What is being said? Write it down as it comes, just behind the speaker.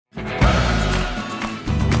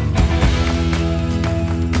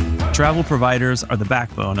travel providers are the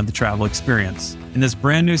backbone of the travel experience. In this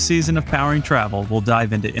brand new season of Powering Travel, we'll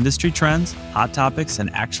dive into industry trends, hot topics, and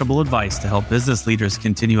actionable advice to help business leaders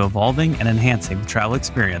continue evolving and enhancing the travel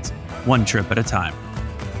experience, one trip at a time.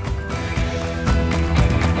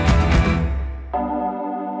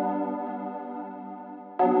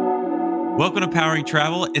 Welcome to Powering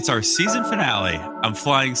Travel. It's our season finale. I'm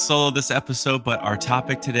flying solo this episode, but our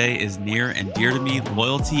topic today is near and dear to me,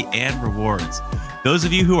 loyalty and rewards. Those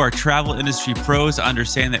of you who are travel industry pros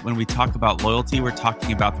understand that when we talk about loyalty, we're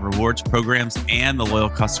talking about the rewards programs and the loyal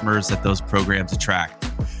customers that those programs attract.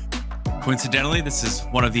 Coincidentally, this is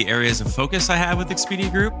one of the areas of focus I have with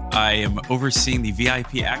Expedia Group. I am overseeing the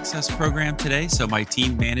VIP Access program today, so my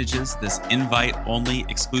team manages this invite-only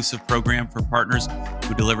exclusive program for partners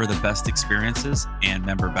who deliver the best experiences and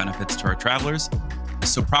member benefits to our travelers.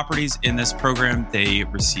 So properties in this program, they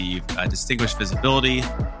receive distinguished visibility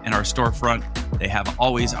in our storefront. They have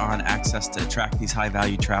always-on access to attract these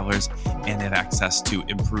high-value travelers, and they have access to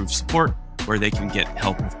improved support where they can get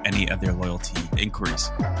help with any of their loyalty inquiries.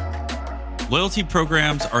 Loyalty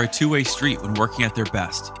programs are a two-way street when working at their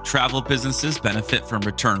best. Travel businesses benefit from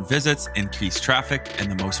return visits, increased traffic,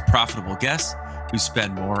 and the most profitable guests who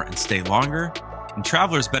spend more and stay longer. And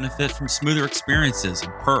travelers benefit from smoother experiences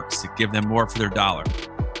and perks that give them more for their dollar.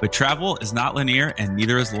 But travel is not linear, and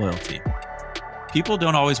neither is loyalty. People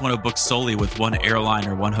don't always want to book solely with one airline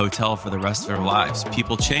or one hotel for the rest of their lives.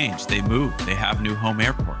 People change, they move, they have new home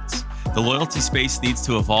airports. The loyalty space needs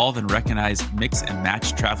to evolve and recognize mix and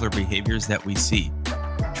match traveler behaviors that we see.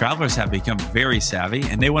 Travelers have become very savvy,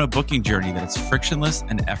 and they want a booking journey that is frictionless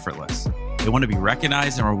and effortless. They want to be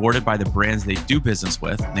recognized and rewarded by the brands they do business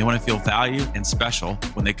with, and they want to feel valued and special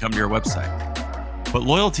when they come to your website. But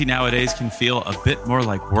loyalty nowadays can feel a bit more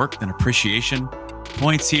like work than appreciation.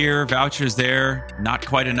 Points here, vouchers there, not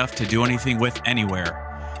quite enough to do anything with anywhere.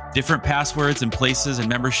 Different passwords and places and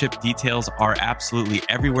membership details are absolutely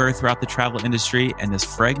everywhere throughout the travel industry, and this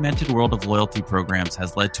fragmented world of loyalty programs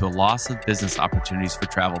has led to a loss of business opportunities for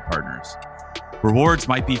travel partners. Rewards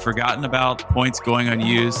might be forgotten about, points going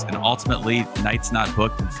unused, and ultimately nights not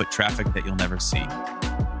booked and foot traffic that you'll never see.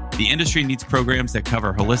 The industry needs programs that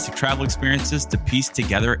cover holistic travel experiences to piece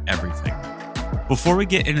together everything. Before we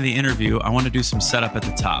get into the interview, I want to do some setup at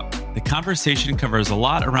the top. The conversation covers a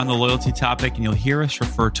lot around the loyalty topic, and you'll hear us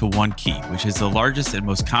refer to One Key, which is the largest and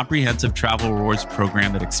most comprehensive travel rewards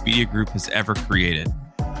program that Expedia Group has ever created.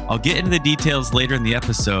 I'll get into the details later in the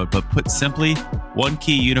episode, but put simply, One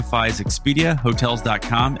Key unifies Expedia,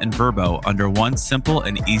 Hotels.com, and Vrbo under one simple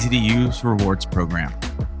and easy-to-use rewards program.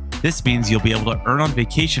 This means you'll be able to earn on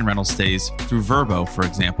vacation rental stays through Vrbo, for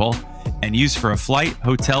example, and use for a flight,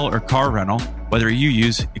 hotel, or car rental, whether you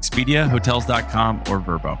use Expedia, Hotels.com, or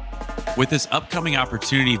Vrbo. With this upcoming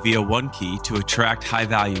opportunity via One Key to attract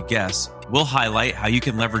high-value guests, we'll highlight how you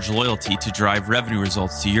can leverage loyalty to drive revenue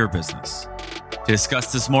results to your business. To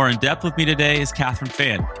discuss this more in depth with me today is Catherine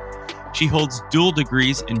Phan. She holds dual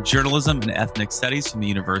degrees in journalism and ethnic studies from the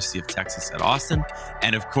University of Texas at Austin,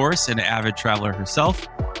 and of course, an avid traveler herself.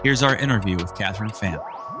 Here's our interview with Catherine Phan.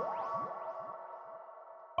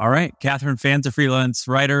 All right, Catherine Phan's a freelance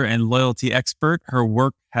writer and loyalty expert. Her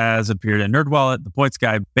work has appeared in NerdWallet, The Points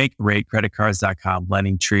Guy, Bankrate, CreditCards.com,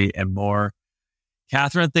 LendingTree, and more.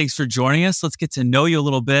 Catherine, thanks for joining us. Let's get to know you a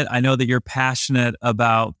little bit. I know that you're passionate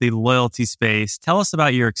about the loyalty space. Tell us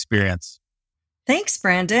about your experience. Thanks,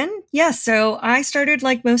 Brandon. Yeah, so I started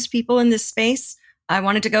like most people in this space. I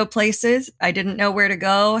wanted to go places. I didn't know where to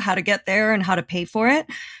go, how to get there, and how to pay for it.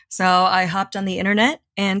 So I hopped on the internet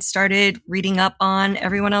and started reading up on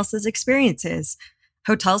everyone else's experiences.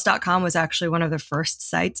 Hotels.com was actually one of the first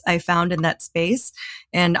sites I found in that space.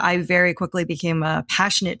 And I very quickly became a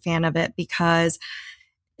passionate fan of it because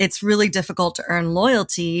it's really difficult to earn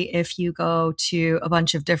loyalty if you go to a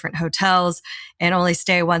bunch of different hotels and only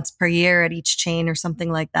stay once per year at each chain or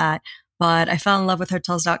something like that. But I fell in love with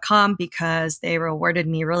Hotels.com because they rewarded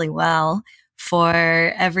me really well for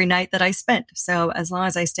every night that I spent. So as long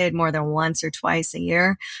as I stayed more than once or twice a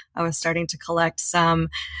year, I was starting to collect some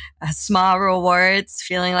small rewards,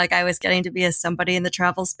 feeling like I was getting to be a somebody in the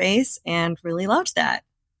travel space, and really loved that.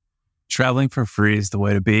 Traveling for free is the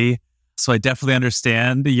way to be. So I definitely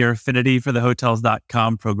understand your affinity for the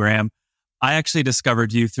Hotels.com program. I actually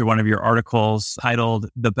discovered you through one of your articles titled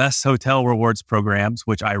The Best Hotel Rewards Programs,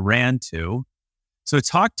 which I ran to. So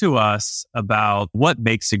talk to us about what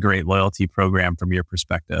makes a great loyalty program from your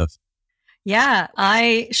perspective. Yeah,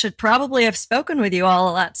 I should probably have spoken with you all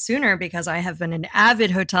a lot sooner because I have been an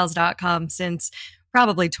avid Hotels.com since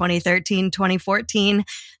probably 2013, 2014.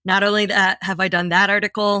 Not only that, have I done that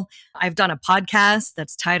article, I've done a podcast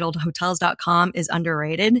that's titled Hotels.com is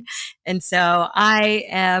Underrated. And so I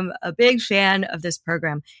am a big fan of this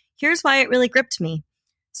program. Here's why it really gripped me.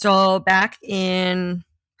 So back in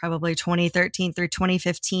probably 2013 through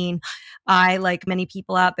 2015, I, like many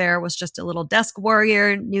people out there, was just a little desk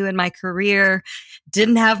warrior, new in my career,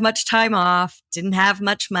 didn't have much time off, didn't have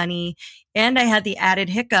much money. And I had the added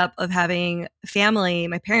hiccup of having family,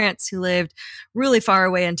 my parents who lived really far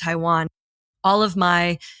away in Taiwan. All of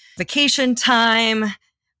my vacation time,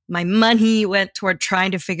 my money went toward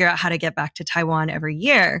trying to figure out how to get back to Taiwan every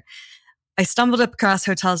year. I stumbled across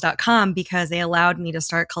Hotels.com because they allowed me to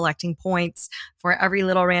start collecting points for every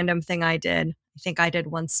little random thing I did. I think I did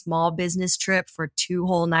one small business trip for 2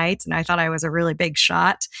 whole nights, and I thought I was a really big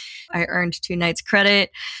shot. I earned 2 nights credit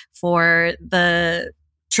for the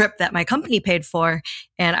trip that my company paid for,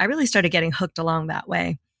 and I really started getting hooked along that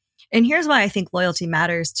way. And here's why I think loyalty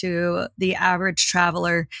matters to the average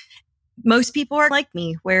traveler. Most people are like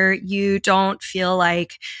me, where you don't feel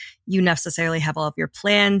like you necessarily have all of your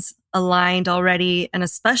plans aligned already. And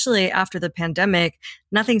especially after the pandemic,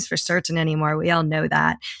 nothing's for certain anymore. We all know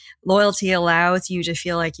that. Loyalty allows you to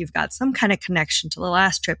feel like you've got some kind of connection to the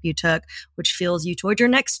last trip you took, which fuels you toward your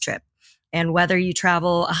next trip. And whether you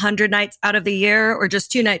travel 100 nights out of the year or just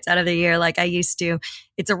 2 nights out of the year, like I used to,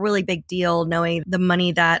 it's a really big deal knowing the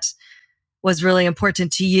money that was really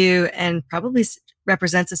important to you and probably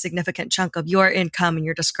represents a significant chunk of your income and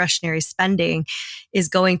your discretionary spending is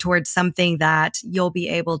going towards something that you'll be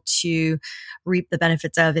able to reap the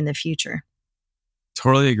benefits of in the future.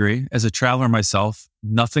 Totally agree. As a traveler myself,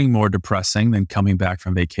 nothing more depressing than coming back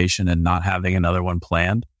from vacation and not having another one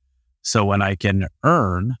planned. So when I can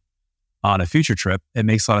earn on a future trip, it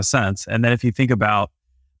makes a lot of sense. And then if you think about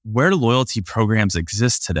where loyalty programs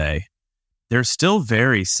exist today, they're still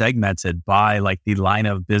very segmented by like the line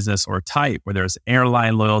of business or type, where there's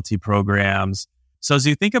airline loyalty programs. So as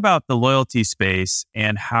you think about the loyalty space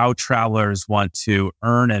and how travelers want to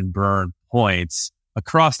earn and burn points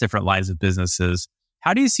across different lines of businesses,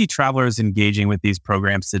 how do you see travelers engaging with these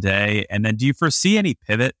programs today? And then do you foresee any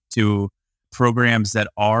pivot to programs that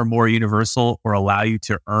are more universal or allow you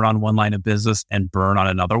to earn on one line of business and burn on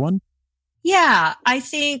another one? Yeah, I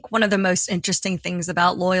think one of the most interesting things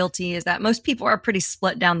about loyalty is that most people are pretty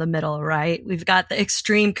split down the middle, right? We've got the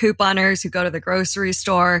extreme couponers who go to the grocery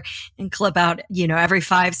store and clip out, every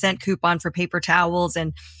 5-cent coupon for paper towels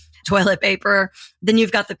and toilet paper. Then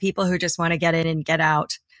you've got the people who just want to get in and get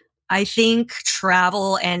out. I think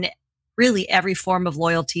travel and really every form of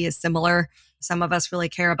loyalty is similar. Some of us really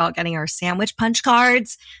care about getting our sandwich punch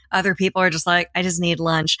cards. Other people are just like, I just need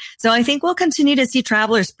lunch. So I think we'll continue to see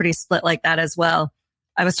travelers pretty split like that as well.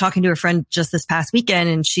 I was talking to a friend just this past weekend,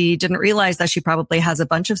 and she didn't realize that she probably has a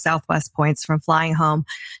bunch of Southwest points from flying home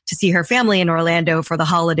to see her family in Orlando for the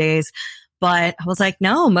holidays. But I was like,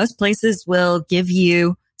 no, most places will give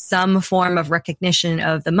you some form of recognition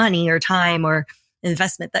of the money or time or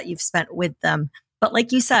investment that you've spent with them. But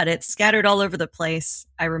like you said, it's scattered all over the place.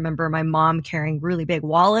 I remember my mom carrying really big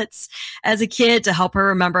wallets as a kid to help her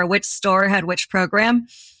remember which store had which program.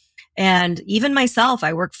 And even myself,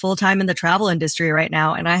 I work full time in the travel industry right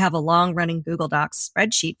now, and I have a long running Google Docs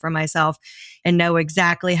spreadsheet for myself and know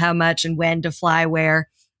exactly how much and when to fly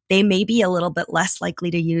where. They may be a little bit less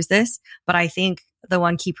likely to use this, but I think the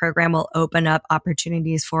One Key program will open up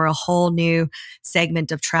opportunities for a whole new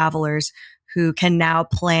segment of travelers who can now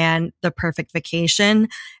plan the perfect vacation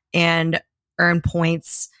and earn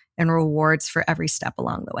points and rewards for every step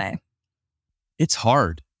along the way. It's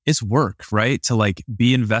hard. It's work, right? To like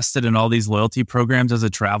be invested in all these loyalty programs as a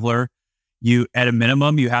traveler. You, at a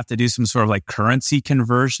minimum, you have to do some sort of like currency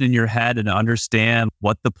conversion in your head and understand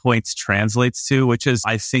what the points translates to, which is,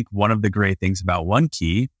 I think, one of the great things about One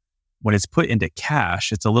Key. When it's put into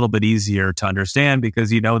cash, it's a little bit easier to understand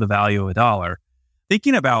because you know the value of a dollar.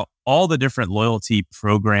 Thinking about all the different loyalty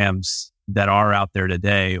programs that are out there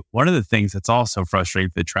today, one of the things that's also frustrating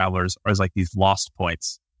for travelers is like these lost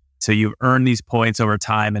points. So you earn these points over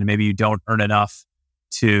time and maybe you don't earn enough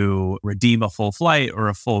to redeem a full flight or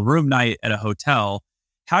a full room night at a hotel.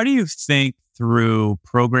 How do you think through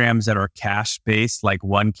programs that are cash-based like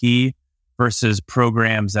One Key versus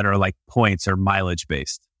programs that are like points or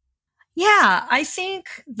mileage-based? Yeah, I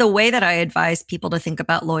think the way that I advise people to think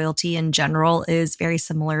about loyalty in general is very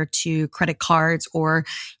similar to credit cards or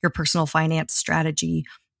your personal finance strategy.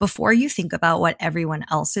 before you think about what everyone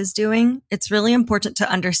else is doing, it's really important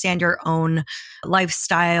to understand your own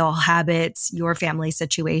lifestyle, habits, your family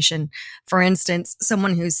situation. For instance,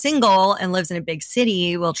 someone who's single and lives in a big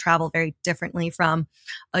city will travel very differently from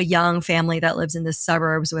a young family that lives in the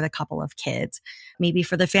suburbs with a couple of kids. Maybe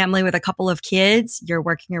for the family with a couple of kids, you're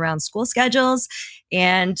working around school schedules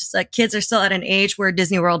and kids are still at an age where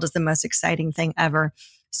Disney World is the most exciting thing ever.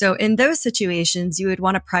 So in those situations, you would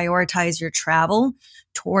want to prioritize your travel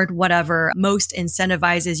toward whatever most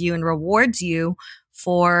incentivizes you and rewards you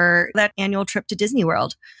for that annual trip to Disney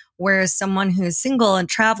World. Whereas someone who's single and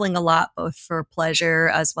traveling a lot, both for pleasure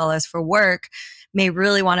as well as for work, may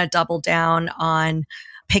really want to double down on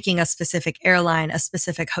picking a specific airline, a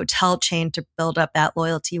specific hotel chain to build up that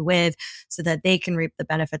loyalty with so that they can reap the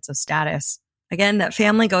benefits of status. Again, that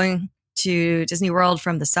family going to Disney World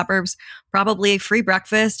from the suburbs, probably free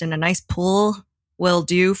breakfast and a nice pool will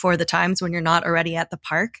do for the times when you're not already at the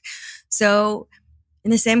park. So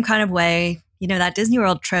in the same kind of way, that Disney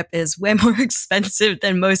World trip is way more expensive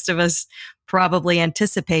than most of us probably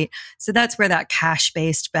anticipate. So that's where that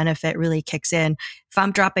cash-based benefit really kicks in. If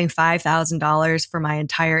I'm dropping $5,000 for my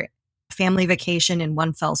entire family vacation in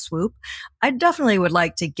one fell swoop, I definitely would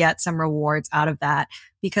like to get some rewards out of that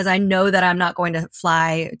because I know that I'm not going to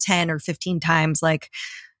fly 10 or 15 times like,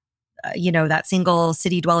 that single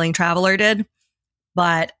city dwelling traveler did.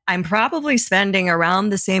 But I'm probably spending around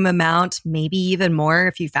the same amount, maybe even more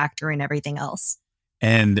if you factor in everything else.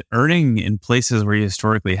 And earning in places where you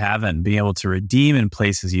historically haven't, being able to redeem in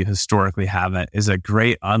places you historically haven't is a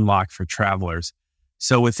great unlock for travelers.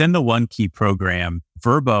 So within the One Key program,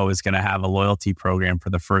 Vrbo is going to have a loyalty program for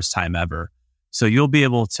the first time ever. So you'll be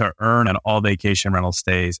able to earn on all vacation rental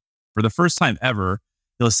stays. For the first time ever,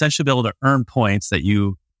 you'll essentially be able to earn points that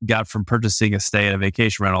you got from purchasing a stay at a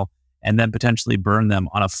vacation rental and then potentially burn them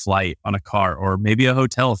on a flight, on a car, or maybe a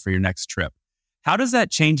hotel for your next trip. How does that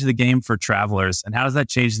change the game for travelers? And how does that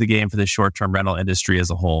change the game for the short-term rental industry as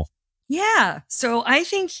a whole? Yeah. So I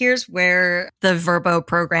think here's where the Vrbo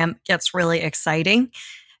program gets really exciting.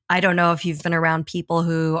 I don't know if you've been around people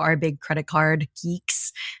who are big credit card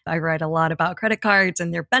geeks. I write a lot about credit cards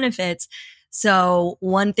and their benefits. So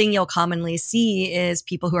one thing you'll commonly see is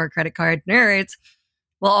people who are credit card nerds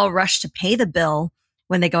will all rush to pay the bill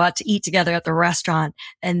when they go out to eat together at the restaurant,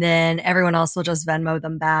 and then everyone else will just Venmo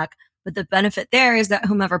them back. But the benefit there is that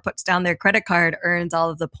whomever puts down their credit card earns all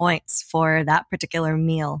of the points for that particular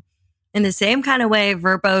meal. In the same kind of way,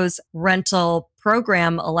 Vrbo's rental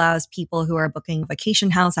program allows people who are booking a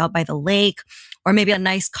vacation house out by the lake, or maybe a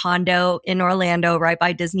nice condo in Orlando right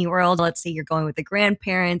by Disney World. Let's say you're going with the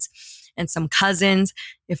grandparents and some cousins.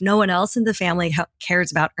 If no one else in the family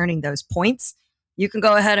cares about earning those points, you can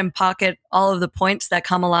go ahead and pocket all of the points that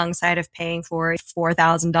come alongside of paying for a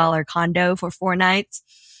 $4,000 condo for 4 nights.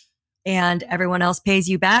 And everyone else pays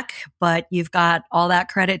you back, but you've got all that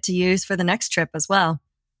credit to use for the next trip as well.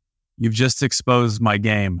 You've just exposed my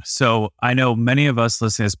game. So I know many of us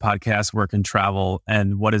listening to this podcast work in travel,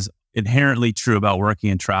 and what is inherently true about working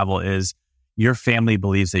in travel is your family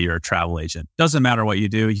believes that you're a travel agent. Doesn't matter what you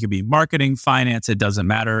do. You could be marketing, finance. It doesn't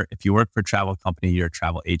matter. If you work for a travel company, you're a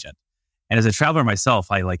travel agent. And as a traveler myself,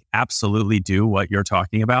 I absolutely do what you're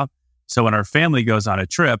talking about. So when our family goes on a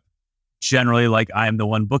trip, generally I'm the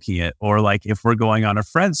one booking it. Or if we're going on a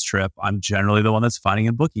friend's trip, I'm generally the one that's finding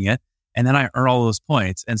and booking it. And then I earn all those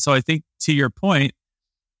points. And so I think to your point,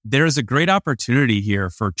 there's a great opportunity here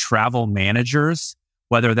for travel managers,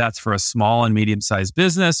 whether that's for a small and medium-sized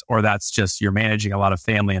business, or that's just you're managing a lot of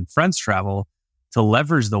family and friends travel, to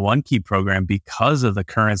leverage the One Key program because of the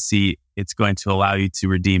currency it's going to allow you to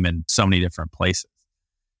redeem in so many different places.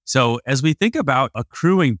 So as we think about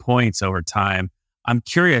accruing points over time, I'm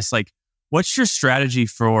curious, what's your strategy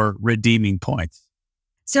for redeeming points?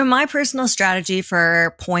 So my personal strategy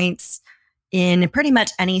for points in pretty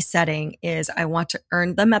much any setting is I want to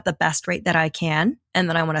earn them at the best rate that I can, and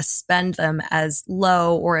then I want to spend them as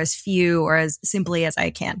low or as few or as simply as I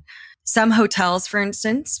can. Some hotels, for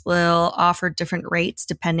instance, will offer different rates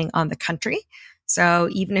depending on the country. So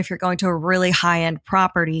even if you're going to a really high-end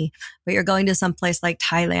property, but you're going to some place like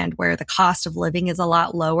Thailand where the cost of living is a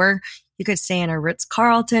lot lower, you could stay in a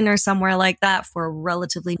Ritz-Carlton or somewhere like that for a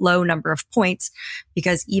relatively low number of points,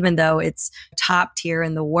 because even though it's top tier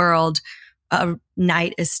in the world, a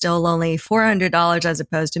night is still only $400 as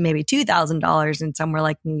opposed to maybe $2,000 in somewhere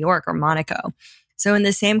like New York or Monaco. So in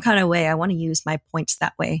the same kind of way, I want to use my points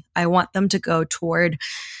that way. I want them to go toward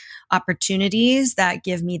opportunities that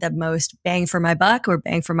give me the most bang for my buck or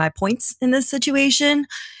bang for my points in this situation.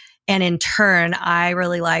 And in turn, I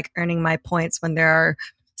really like earning my points when there are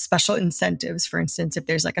special incentives. For instance, if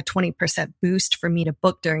there's like a 20% boost for me to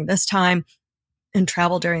book during this time and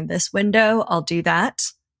travel during this window, I'll do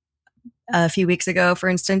that. A few weeks ago, for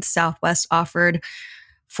instance, Southwest offered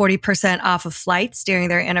 40% off of flights during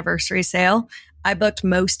their anniversary sale. I booked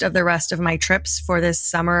most of the rest of my trips for this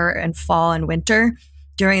summer and fall and winter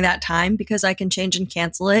during that time because I can change and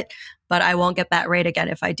cancel it, but I won't get that rate again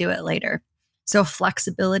if I do it later. So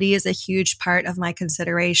flexibility is a huge part of my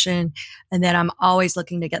consideration. And then I'm always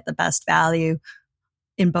looking to get the best value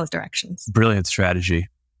in both directions. Brilliant strategy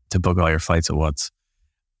to book all your flights at once.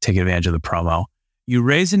 Take advantage of the promo. You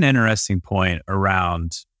raise an interesting point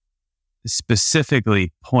around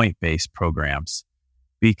specifically point-based programs,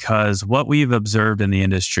 because what we've observed in the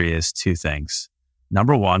industry is two things.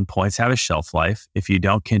 Number one, points have a shelf life. If you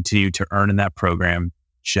don't continue to earn in that program,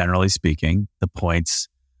 generally speaking, the points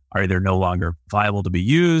are either no longer viable to be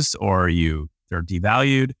used or they're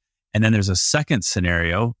devalued. And then there's a second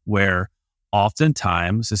scenario where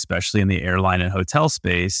oftentimes, especially in the airline and hotel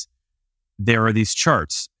space, there are these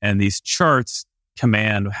charts, and these charts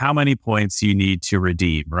command how many points you need to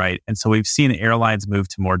redeem, right? And so we've seen airlines move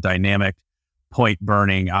to more dynamic point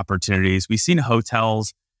burning opportunities. We've seen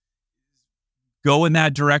hotels go in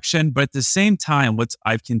that direction, but at the same time, what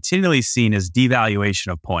I've continually seen is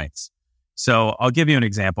devaluation of points. So I'll give you an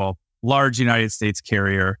example. Large United States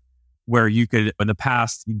carrier where you could, in the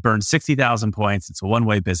past, you burn 60,000 points. It's a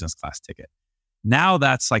one-way business class ticket. Now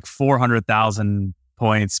that's like 400,000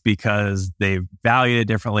 points because they value it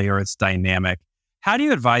differently or it's dynamic. How do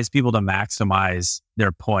you advise people to maximize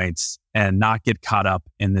their points and not get caught up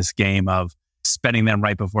in this game of spending them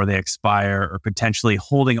right before they expire or potentially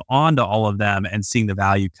holding on to all of them and seeing the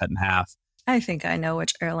value cut in half? I think I know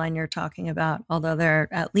which airline you're talking about, although there are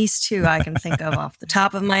at least two I can think of off the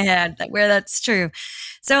top of my head where that's true.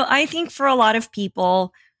 So I think for a lot of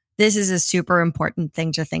people, this is a super important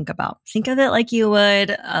thing to think about. Think of it like you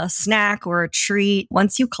would a snack or a treat.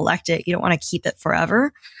 Once you collect it, you don't want to keep it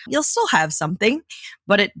forever. You'll still have something,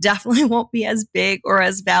 but it definitely won't be as big or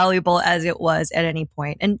as valuable as it was at any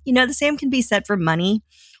point. And, the same can be said for money.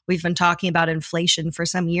 We've been talking about inflation for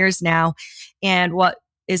some years now. And what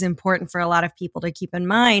is important for a lot of people to keep in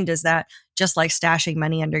mind is that just like stashing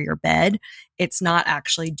money under your bed, it's not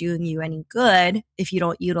actually doing you any good if you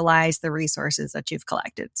don't utilize the resources that you've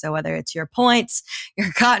collected. So whether it's your points,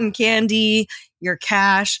 your cotton candy, your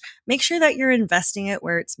cash, make sure that you're investing it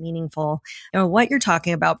where it's meaningful. What you're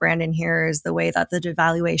talking about, Brandon, here is the way that the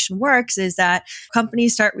devaluation works is that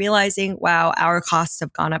companies start realizing, wow, our costs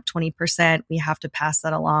have gone up 20%. We have to pass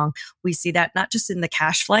that along. We see that not just in the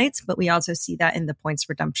cash flights, but we also see that in the points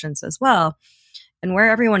redemptions as well. And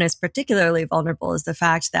where everyone is particularly vulnerable is the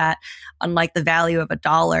fact that unlike the value of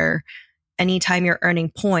 $1, anytime you're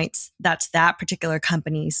earning points, that's that particular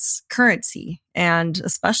company's currency. And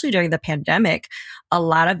especially during the pandemic, a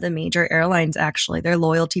lot of the major airlines, actually, their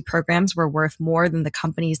loyalty programs were worth more than the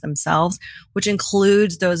companies themselves, which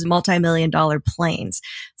includes those multi-million-dollar planes.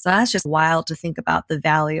 So that's just wild to think about the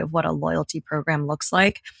value of what a loyalty program looks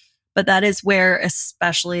like. But that is where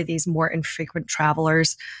especially these more infrequent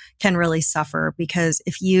travelers can really suffer, because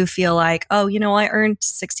if you feel like, oh, I earned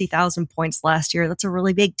 60,000 points last year, that's a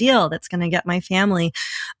really big deal. That's going to get my family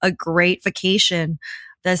a great vacation.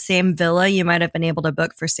 The same villa you might have been able to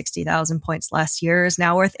book for 60,000 points last year is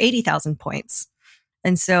now worth 80,000 points.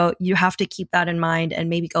 And so you have to keep that in mind and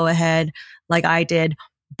maybe go ahead, like I did,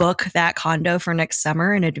 book that condo for next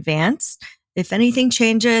summer in advance. If anything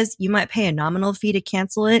changes, you might pay a nominal fee to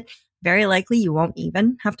cancel it. Very likely you won't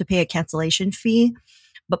even have to pay a cancellation fee,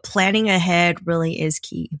 but planning ahead really is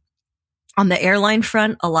key. On the airline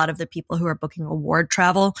front, a lot of the people who are booking award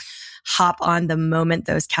travel hop on the moment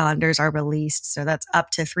those calendars are released. So that's up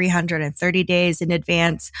to 330 days in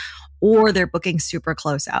advance, or they're booking super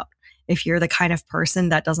close out. If you're the kind of person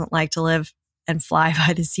that doesn't like to live and fly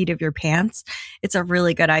by the seat of your pants, it's a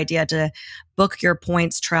really good idea to book your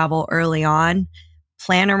points travel early on,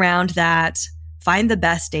 plan around that, find the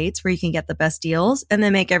best dates where you can get the best deals, and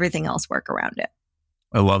then make everything else work around it.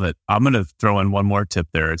 I love it. I'm going to throw in one more tip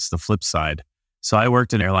there. It's the flip side. So I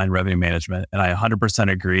worked in airline revenue management, and I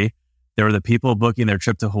 100% agree. There were the people booking their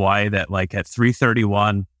trip to Hawaii that like at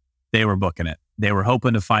 3:31, they were booking it. They were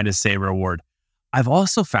hoping to find a saver award. I've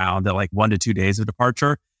also found that like 1 to 2 days of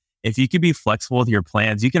departure, if you can be flexible with your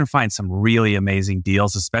plans, you can find some really amazing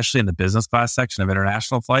deals, especially in the business class section of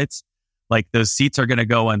international flights. Like those seats are going to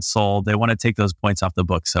go unsold. They want to take those points off the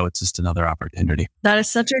book. So it's just another opportunity. That is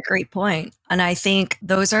such a great point. And I think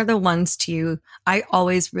those are the ones I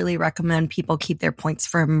always really recommend people keep their points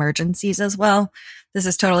for emergencies as well. This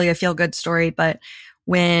is totally a feel-good story, but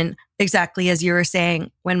when, exactly as you were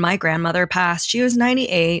saying, when my grandmother passed, she was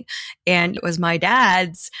 98, and it was my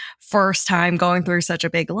dad's first time going through such a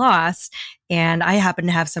big loss. And I happened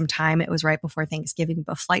to have some time. It was right before Thanksgiving,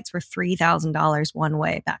 but flights were $3,000 one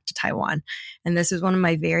way back to Taiwan. And this was one of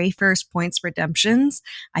my very first points redemptions.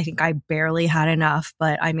 I think I barely had enough,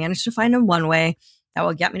 but I managed to find a one way that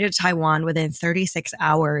will get me to Taiwan within 36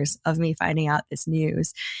 hours of me finding out this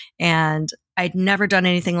news. And I'd never done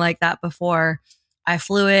anything like that before. I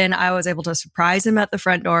flew in. I was able to surprise him at the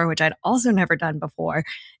front door, which I'd also never done before.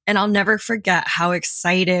 And I'll never forget how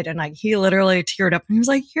excited, and he literally teared up and he was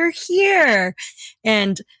like, "You're here."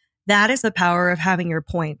 And that is the power of having your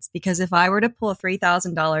points. Because if I were to pull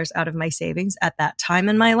 $3,000 out of my savings at that time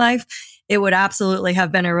in my life, it would absolutely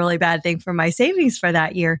have been a really bad thing for my savings for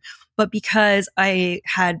that year. But because I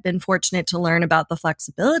had been fortunate to learn about the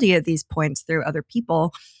flexibility of these points through other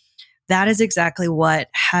people, that is exactly what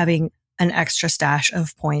having an extra stash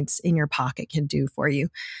of points in your pocket can do for you.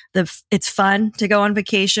 It's fun to go on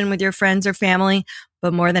vacation with your friends or family,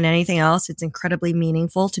 but more than anything else, it's incredibly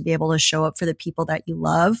meaningful to be able to show up for the people that you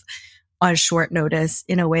love on short notice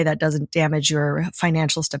in a way that doesn't damage your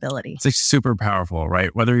financial stability. It's like super powerful,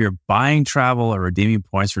 right? Whether you're buying travel or redeeming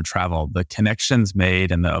points for travel, the connections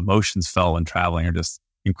made and the emotions felt when traveling are just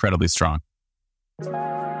incredibly strong.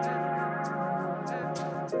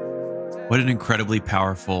 What an incredibly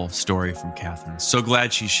powerful story from Catherine. So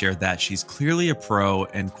glad she shared that. She's clearly a pro,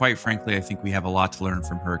 and quite frankly, I think we have a lot to learn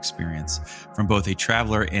from her experience from both a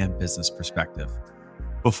traveler and business perspective.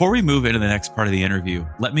 Before we move into the next part of the interview,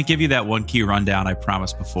 let me give you that one key rundown I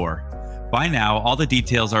promised before. By now, all the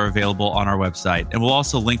details are available on our website, and we'll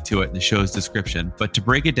also link to it in the show's description. But to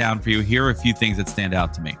break it down for you, here are a few things that stand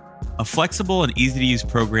out to me. A flexible and easy-to-use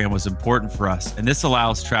program was important for us, and this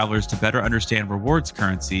allows travelers to better understand rewards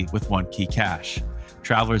currency with OneKey Cash.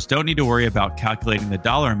 Travelers don't need to worry about calculating the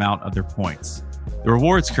dollar amount of their points. The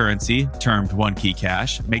rewards currency, termed OneKey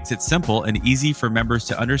Cash, makes it simple and easy for members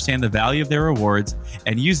to understand the value of their rewards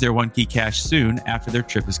and use their OneKey Cash soon after their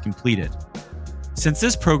trip is completed. Since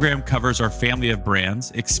this program covers our family of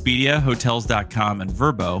brands, Expedia, Hotels.com, and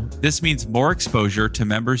Vrbo, this means more exposure to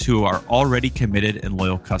members who are already committed and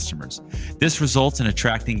loyal customers. This results in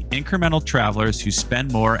attracting incremental travelers who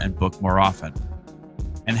spend more and book more often.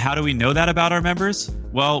 And how do we know that about our members?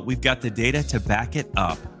 Well, we've got the data to back it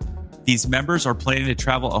up. These members are planning to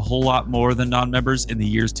travel a whole lot more than non-members in the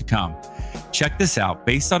years to come. Check this out.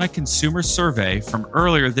 Based on a consumer survey from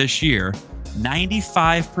earlier this year,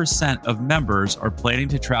 95% of members are planning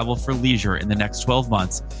to travel for leisure in the next 12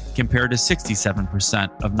 months, compared to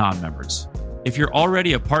 67% of non-members. If you're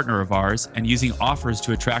already a partner of ours and using offers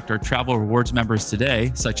to attract our travel rewards members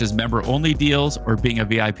today, such as member-only deals or being a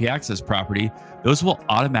VIP access property, those will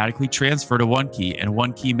automatically transfer to OneKey and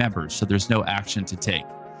OneKey members, so there's no action to take.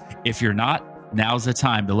 If you're not, now's the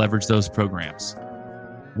time to leverage those programs.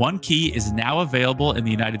 OneKey is now available in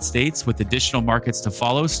the United States with additional markets to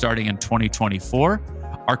follow starting in 2024.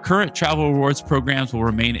 Our current travel rewards programs will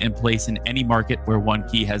remain in place in any market where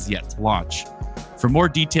OneKey has yet to launch. For more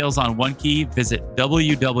details on OneKey, visit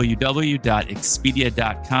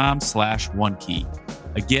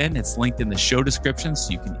www.expedia.com/OneKey. Again, it's linked in the show description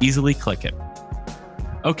so you can easily click it.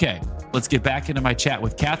 Okay, let's get back into my chat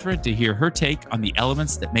with Catherine to hear her take on the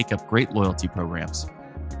elements that make up great loyalty programs.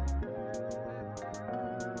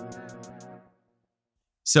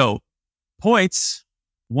 So, points,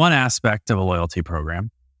 one aspect of a loyalty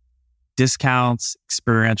program. Discounts,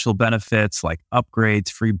 experiential benefits like upgrades,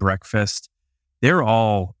 free breakfast, they're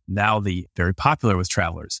all now very popular with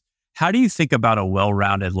travelers. How do you think about a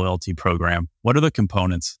well-rounded loyalty program? What are the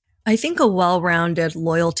components? I think a well-rounded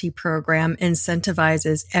loyalty program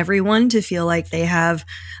incentivizes everyone to feel like they have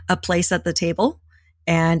a place at the table.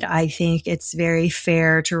 And I think it's very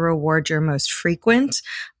fair to reward your most frequent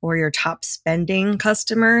or your top spending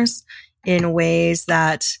customers in ways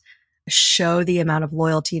that show the amount of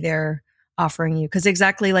loyalty they're offering you. Because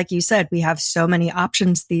exactly like you said, we have so many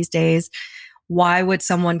options these days. Why would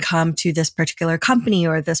someone come to this particular company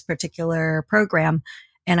or this particular program?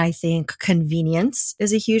 And I think convenience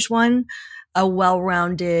is a huge one. A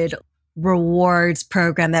well-rounded rewards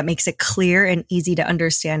program that makes it clear and easy to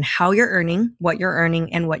understand how you're earning, what you're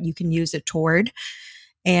earning, and what you can use it toward.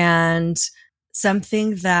 And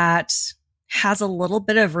something that has a little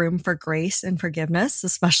bit of room for grace and forgiveness,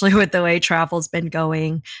 especially with the way travel's been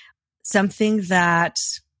going. Something that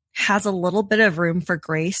has a little bit of room for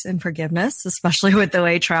grace and forgiveness, especially with the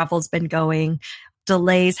way travel's been going.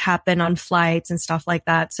 Delays happen on flights and stuff like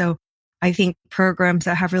that. So I think programs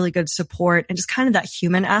that have really good support and just kind of that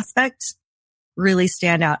human aspect really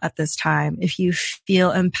stand out at this time. If you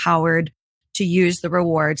feel empowered to use the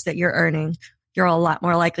rewards that you're earning, you're a lot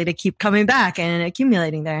more likely to keep coming back and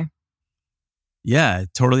accumulating there. Yeah,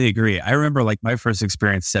 totally agree. I remember like my first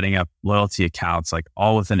experience setting up loyalty accounts, like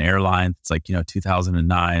all with an airline. It's like,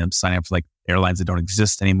 2009. I'm signing up for like airlines that don't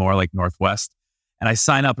exist anymore, like Northwest. And I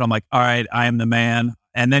sign up and I'm like, all right, I am the man.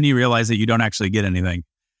 And then you realize that you don't actually get anything.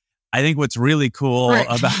 I think what's really cool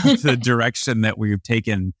about the direction that we've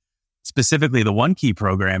taken, specifically the One Key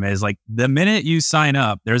program, is like the minute you sign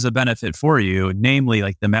up, there's a benefit for you, namely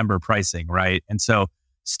like the member pricing, right? And so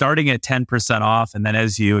starting at 10% off, and then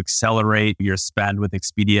as you accelerate your spend with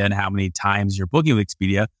Expedia and how many times you're booking with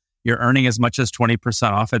Expedia, you're earning as much as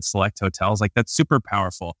 20% off at select hotels. Like that's super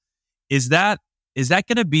powerful. Is that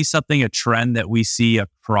going to be something, a trend that we see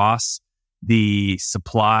across the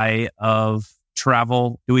supply of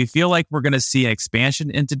travel? Do we feel like we're going to see an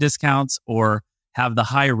expansion into discounts, or have the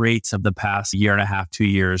high rates of the past year and a half, 2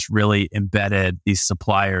 years really embedded these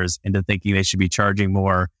suppliers into thinking they should be charging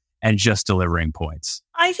more and just delivering points?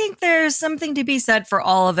 I think there's something to be said for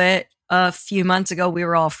all of it. A few months ago, we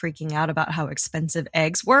were all freaking out about how expensive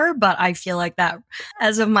eggs were, but I feel like that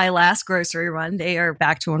as of my last grocery run, they are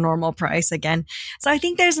back to a normal price again. So I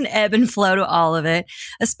think there's an ebb and flow to all of it,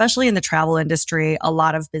 especially in the travel industry. A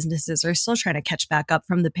lot of businesses are still trying to catch back up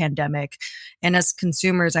from the pandemic. And as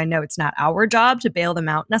consumers, I know it's not our job to bail them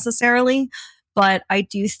out necessarily, but I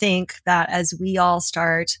do think that as we all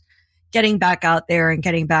start getting back out there and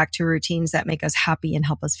getting back to routines that make us happy and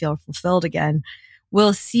help us feel fulfilled again,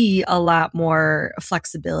 we'll see a lot more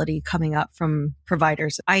flexibility coming up from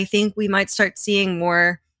providers. I think we might start seeing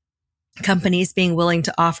more companies being willing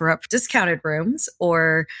to offer up discounted rooms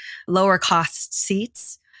or lower cost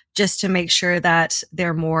seats just to make sure that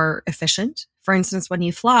they're more efficient. For instance, when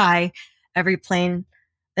you fly, every plane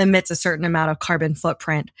emits a certain amount of carbon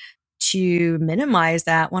footprint. To minimize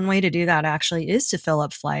that, one way to do that actually is to fill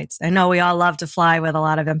up flights. I know we all love to fly with a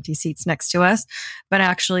lot of empty seats next to us, but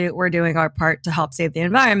actually we're doing our part to help save the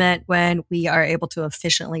environment when we are able to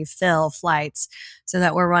efficiently fill flights so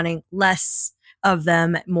that we're running less of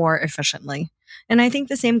them more efficiently. And I think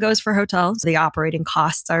the same goes for hotels. The operating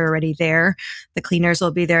costs are already there. The cleaners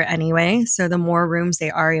will be there anyway. So the more rooms they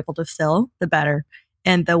are able to fill, the better.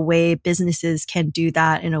 And the way businesses can do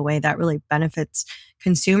that in a way that really benefits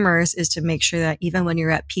consumers is to make sure that even when you're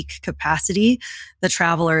at peak capacity, the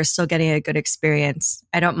traveler is still getting a good experience.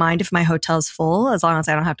 I don't mind if my hotel's full as long as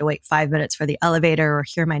I don't have to wait 5 minutes for the elevator or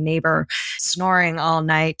hear my neighbor snoring all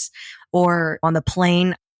night. Or on the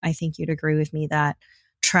plane, I think you'd agree with me that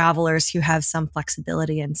travelers who have some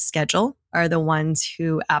flexibility in schedule are the ones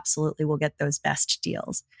who absolutely will get those best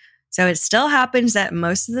deals. So it still happens that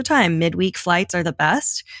most of the time, midweek flights are the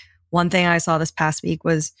best. One thing I saw this past week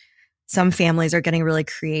was some families are getting really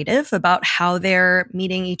creative about how they're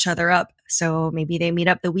meeting each other up. So maybe they meet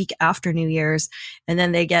up the week after New Year's, and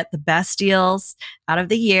then they get the best deals out of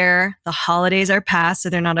the year. The holidays are past, so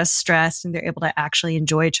they're not as stressed and they're able to actually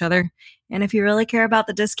enjoy each other. And if you really care about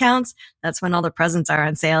the discounts, that's when all the presents are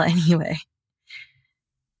on sale anyway.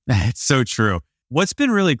 It's so true. What's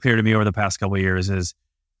been really clear to me over the past couple of years is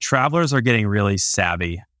travelers are getting really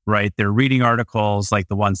savvy, right? They're reading articles like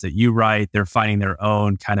the ones that you write. They're finding their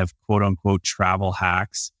own kind of quote unquote travel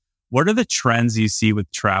hacks. What are the trends you see with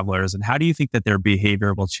travelers, and how do you think that their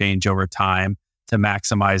behavior will change over time to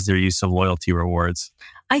maximize their use of loyalty rewards?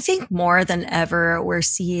 I think more than ever, we're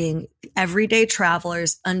seeing everyday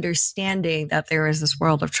travelers understanding that there is this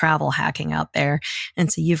world of travel hacking out there. And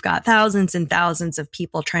so you've got thousands and thousands of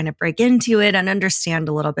people trying to break into it and understand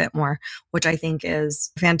a little bit more, which I think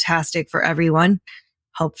is fantastic for everyone.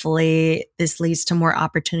 Hopefully, this leads to more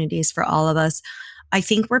opportunities for all of us. I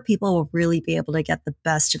think where people will really be able to get the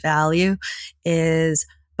best value is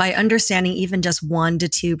by understanding even just 1 to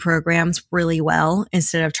 2 programs really well,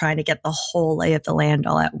 instead of trying to get the whole lay of the land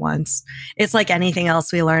all at once. It's like anything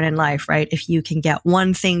else we learn in life, right? If you can get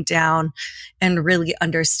one thing down and really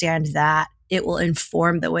understand that, it will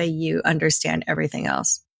inform the way you understand everything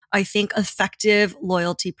else. I think effective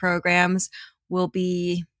loyalty programs will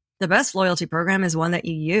be the best loyalty program is one that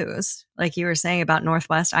you use. Like you were saying about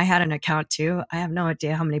Northwest, I had an account too. I have no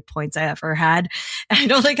idea how many points I ever had. I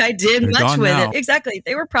don't think I did much with it. Exactly.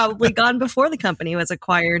 They were probably gone before the company was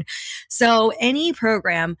acquired. So any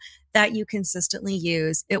program that you consistently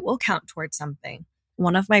use, it will count towards something.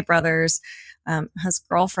 One of my brothers, his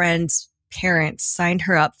girlfriend's parents signed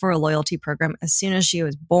her up for a loyalty program as soon as she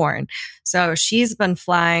was born. So she's been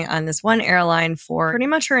flying on this one airline for pretty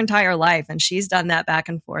much her entire life. And she's done that back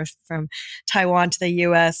and forth from Taiwan to the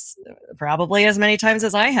US probably as many times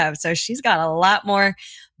as I have. So she's got a lot more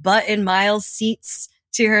butt and miles seats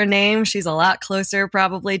to her name. She's a lot closer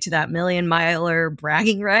probably to that million-miler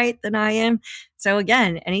bragging right than I am. So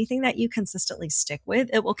again, anything that you consistently stick with,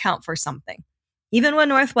 it will count for something. Even when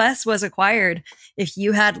Northwest was acquired, if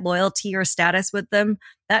you had loyalty or status with them,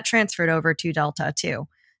 that transferred over to Delta too.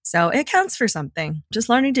 So it counts for something. Just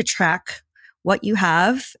learning to track what you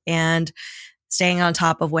have and staying on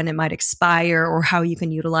top of when it might expire or how you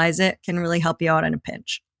can utilize it can really help you out in a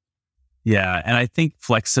pinch. Yeah. And I think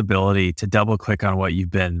flexibility, to double click on what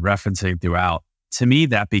you've been referencing throughout, to me,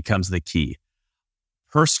 that becomes the key.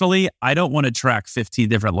 Personally, I don't want to track 15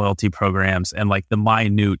 different loyalty programs and like the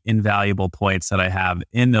minute invaluable points that I have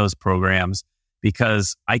in those programs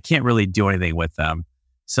because I can't really do anything with them.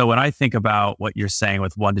 So when I think about what you're saying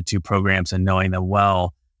with 1 to 2 programs and knowing them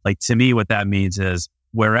well, like to me, what that means is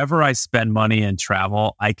wherever I spend money in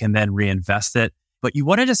travel, I can then reinvest it. But you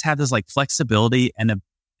want to just have this like flexibility and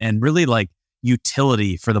really like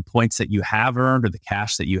utility for the points that you have earned or the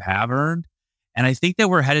cash that you have earned. And I think that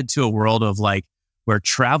we're headed to a world of like where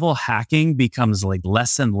travel hacking becomes like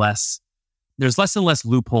less and less. There's less and less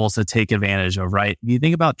loopholes to take advantage of, right? You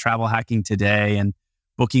think about travel hacking today and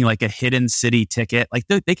booking like a hidden city ticket, like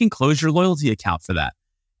they can close your loyalty account for that.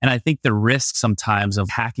 And I think the risk sometimes of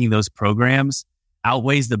hacking those programs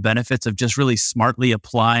outweighs the benefits of just really smartly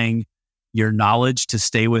applying your knowledge to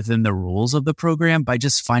stay within the rules of the program by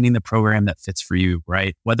just finding the program that fits for you,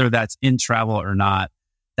 right? Whether that's in travel or not,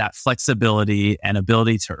 that flexibility and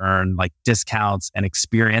ability to earn like discounts and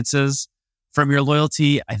experiences from your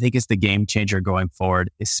loyalty, I think is the game changer going forward,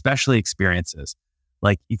 especially experiences.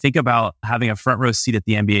 Like you think about having a front row seat at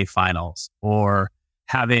the NBA finals or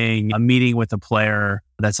having a meeting with a player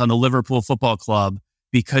that's on the Liverpool Football Club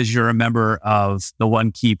because you're a member of the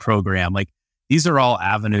One Key program. Like these are all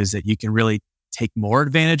avenues that you can really take more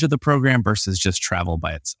advantage of the program versus just travel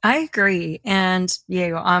by itself. I agree. And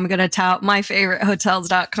yeah, I'm going to tout my favorite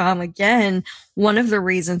hotels.com again. One of the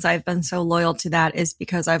reasons I've been so loyal to that is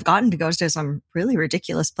because I've gotten to go to some really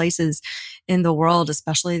ridiculous places in the world,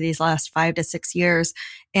 especially these last 5 to 6 years.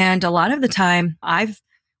 And a lot of the time I've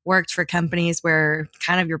worked for companies where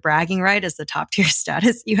kind of your bragging right is the top tier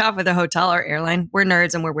status you have with a hotel or airline. We're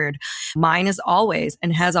nerds and we're weird. Mine is always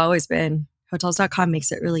and has always been hotels.com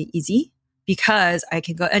makes it really easy because I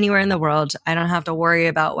can go anywhere in the world. I don't have to worry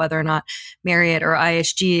about whether or not Marriott or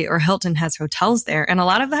IHG or Hilton has hotels there. And a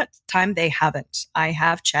lot of that time they haven't. I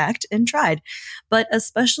have checked and tried. But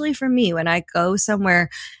especially for me, when I go somewhere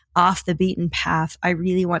off the beaten path, I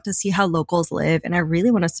really want to see how locals live and I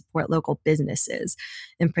really want to support local businesses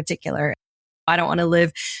in particular. I don't want to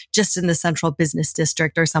live just in the central business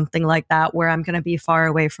district or something like that where I'm going to be far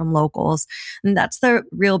away from locals. And that's the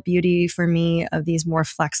real beauty for me of these more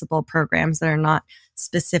flexible programs that are not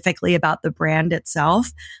specifically about the brand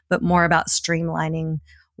itself, but more about streamlining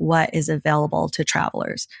what is available to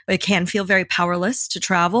travelers. It can feel very powerless to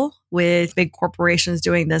travel with big corporations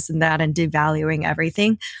doing this and that and devaluing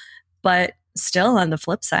everything. But still, on the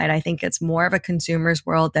flip side, I think it's more of a consumer's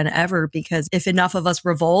world than ever because if enough of us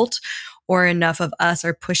revolt or enough of us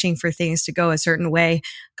are pushing for things to go a certain way,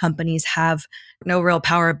 companies have no real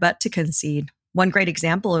power but to concede. One great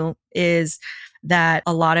example is that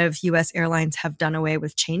a lot of US airlines have done away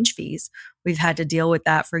with change fees. We've had to deal with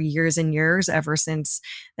that for years and years, ever since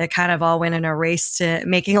it kind of all went in a race to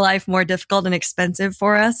making life more difficult and expensive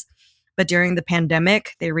for us. But during the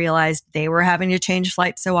pandemic, they realized they were having to change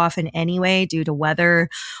flights so often anyway due to weather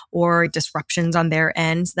or disruptions on their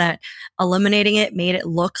ends that eliminating it made it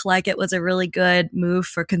look like it was a really good move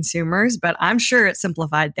for consumers. But I'm sure it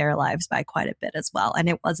simplified their lives by quite a bit as well. And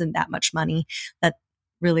it wasn't that much money that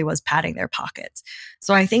really was padding their pockets.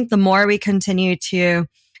 So I think the more we continue to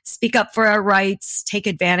speak up for our rights, take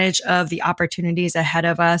advantage of the opportunities ahead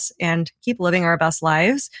of us, and keep living our best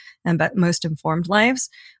lives and most informed lives,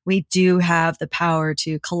 we do have the power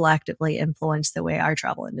to collectively influence the way our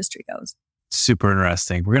travel industry goes. Super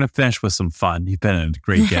interesting. We're going to finish with some fun. You've been a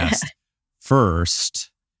great guest. First,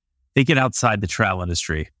 thinking outside the travel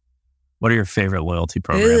industry, what are your favorite loyalty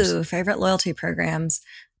programs? Ooh, favorite loyalty programs.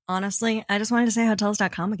 Honestly, I just wanted to say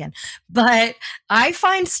hotels.com again. But I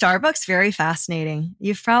find Starbucks very fascinating.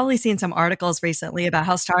 You've probably seen some articles recently about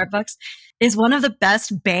how Starbucks is one of the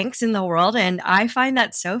best banks in the world. And I find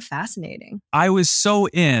that so fascinating. I was so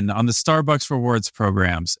in on the Starbucks rewards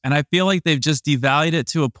programs. And I feel like they've just devalued it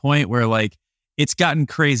to a point where like it's gotten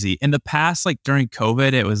crazy. In the past, like during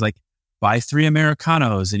COVID, it was like buy 3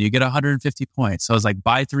 Americanos and you get 150 points. So it was like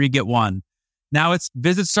buy 3, get 1. Now it's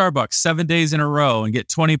visit Starbucks 7 days in a row and get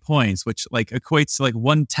 20 points, which like equates to like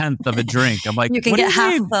 1/10 of a drink. I'm like, you can what get do you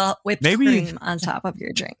half mean? of the whipped cream on top of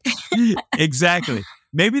your drink. Exactly.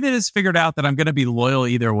 Maybe they just figured out that I'm going to be loyal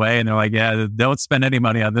either way. And they're like, yeah, don't spend any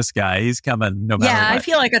money on this guy. He's coming no matter what. Yeah, I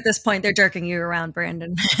feel like at this point, they're jerking you around,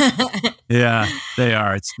 Brandon. Yeah, they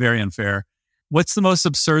are. It's very unfair. What's the most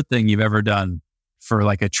absurd thing you've ever done for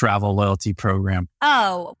like a travel loyalty program?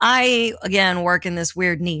 Oh, I, again, work in this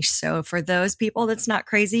weird niche. So for those people that's not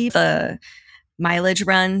crazy, the mileage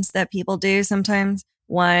runs that people do sometimes,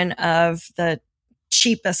 one of the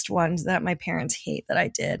cheapest ones that my parents hate that I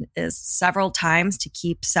did is several times to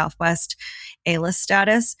keep Southwest A-list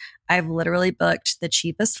status. I've literally booked the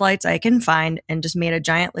cheapest flights I can find and just made a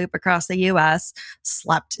giant loop across the US,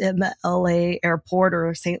 slept in the LA airport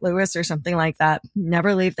or St. Louis or something like that.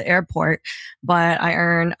 Never leave the airport, but I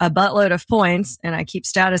earn a buttload of points and I keep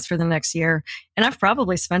status for the next year. And I've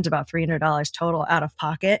probably spent about $300 total out of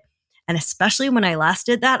pocket. And especially when I last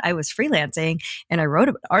did that, I was freelancing and I wrote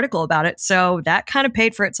an article about it. So that kind of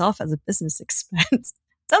paid for itself as a business expense.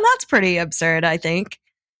 So that's pretty absurd, I think.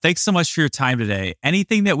 Thanks so much for your time today.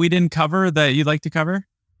 Anything that we didn't cover that you'd like to cover?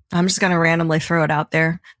 I'm just going to randomly throw it out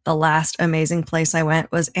there. The last amazing place I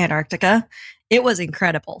went was Antarctica. It was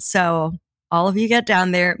incredible. So all of you get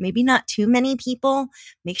down there, maybe not too many people.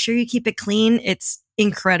 Make sure you keep it clean. It's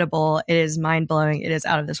incredible. It is mind-blowing. It is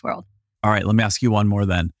out of this world. All right, let me ask you one more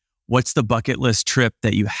then. What's the bucket list trip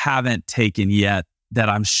that you haven't taken yet that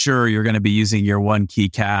I'm sure you're going to be using your One Key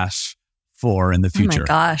Cash for in the future? Oh my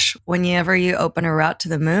gosh. Whenever you open a route to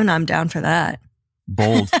the moon, I'm down for that.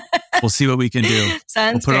 Bold. We'll see what we can do.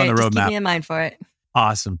 Sounds we'll put great. it on the Just roadmap. keep me in mind for it.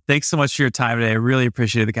 Awesome. Thanks so much for your time today. I really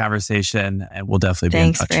appreciate the conversation and we'll definitely be in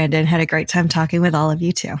Thanks, touch. Brandon. Had a great time talking with all of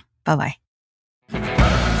you too. Bye-bye.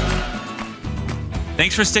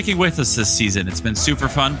 Thanks for sticking with us this season. It's been super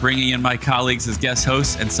fun bringing in my colleagues as guest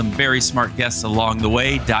hosts and some very smart guests along the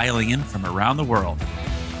way, dialing in from around the world.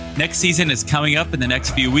 Next season is coming up in the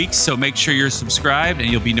next few weeks, so make sure you're subscribed and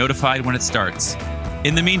you'll be notified when it starts.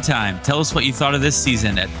 In the meantime, tell us what you thought of this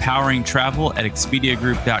season at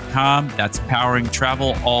poweringtravel@expediagroup.com. That's powering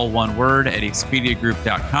travel, all one word, at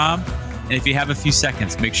expediagroup.com. And if you have a few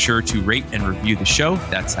seconds, make sure to rate and review the show.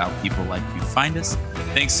 That's how people like you find us.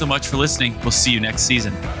 Thanks so much for listening. We'll see you next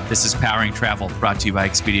season. This is Powering Travel, brought to you by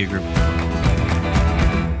Expedia Group.